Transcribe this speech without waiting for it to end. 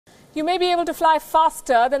You may be able to fly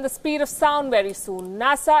faster than the speed of sound very soon.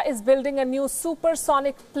 NASA is building a new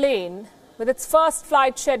supersonic plane. With its first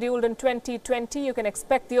flight scheduled in 2020, you can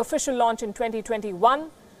expect the official launch in 2021.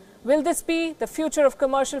 Will this be the future of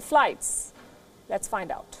commercial flights? Let's find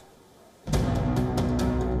out.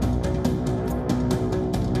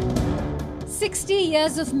 60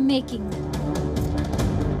 years of making.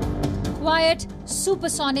 Quiet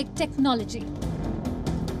supersonic technology.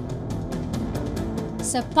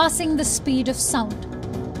 Surpassing the speed of sound.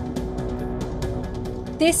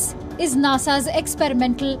 This is NASA's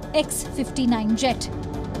experimental X-59 jet.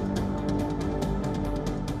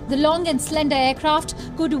 The long and slender aircraft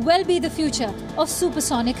could well be the future of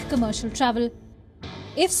supersonic commercial travel.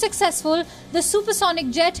 If successful, the supersonic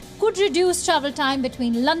jet could reduce travel time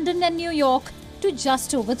between London and New York to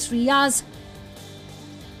just over 3 hours.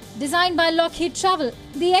 Designed by Lockheed Travel,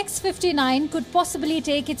 the X-59 could possibly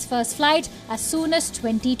take its first flight as soon as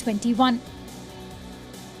 2021.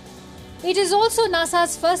 It is also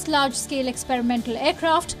NASA's first large-scale experimental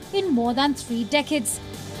aircraft in more than 3 decades.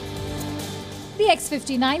 The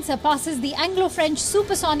X-59 surpasses the Anglo-French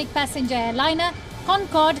supersonic passenger airliner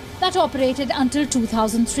Concorde that operated until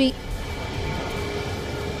 2003.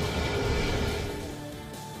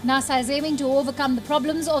 NASA is aiming to overcome the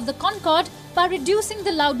problems of the Concorde by reducing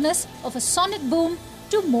the loudness of a sonic boom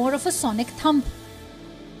to more of a sonic thump.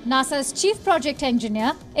 NASA's chief project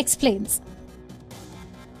engineer explains.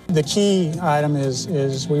 The key item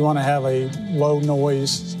is we want to have a low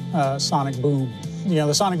noise sonic boom. You know,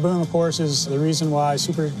 the sonic boom, of course, is the reason why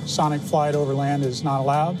supersonic flight over land is not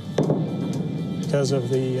allowed, because of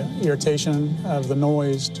the irritation of the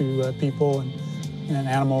noise to people and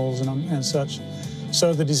animals and such.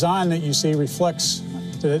 So the design that you see reflects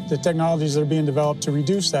the technologies that are being developed to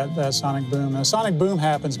reduce that sonic boom. And a sonic boom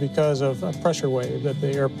happens because of a pressure wave that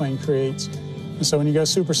the airplane creates. And so when you go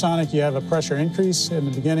supersonic, you have a pressure increase in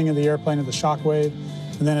the beginning of the airplane of the shock wave,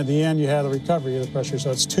 and then at the end you have the recovery of the pressure.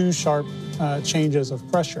 So it's 2 sharp changes of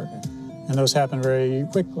pressure, and those happen very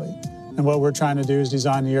quickly. And what we're trying to do is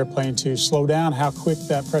design the airplane to slow down how quick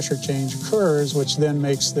that pressure change occurs, which then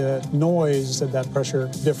makes the noise that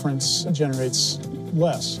pressure difference generates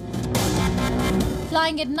less.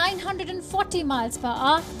 Flying at 940 miles per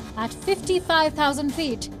hour at 55,000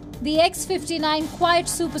 feet, the X-59 quiet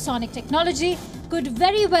supersonic technology could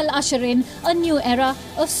very well usher in a new era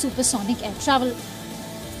of supersonic air travel.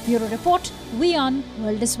 Bureau Report, Wion,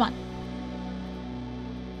 World is One.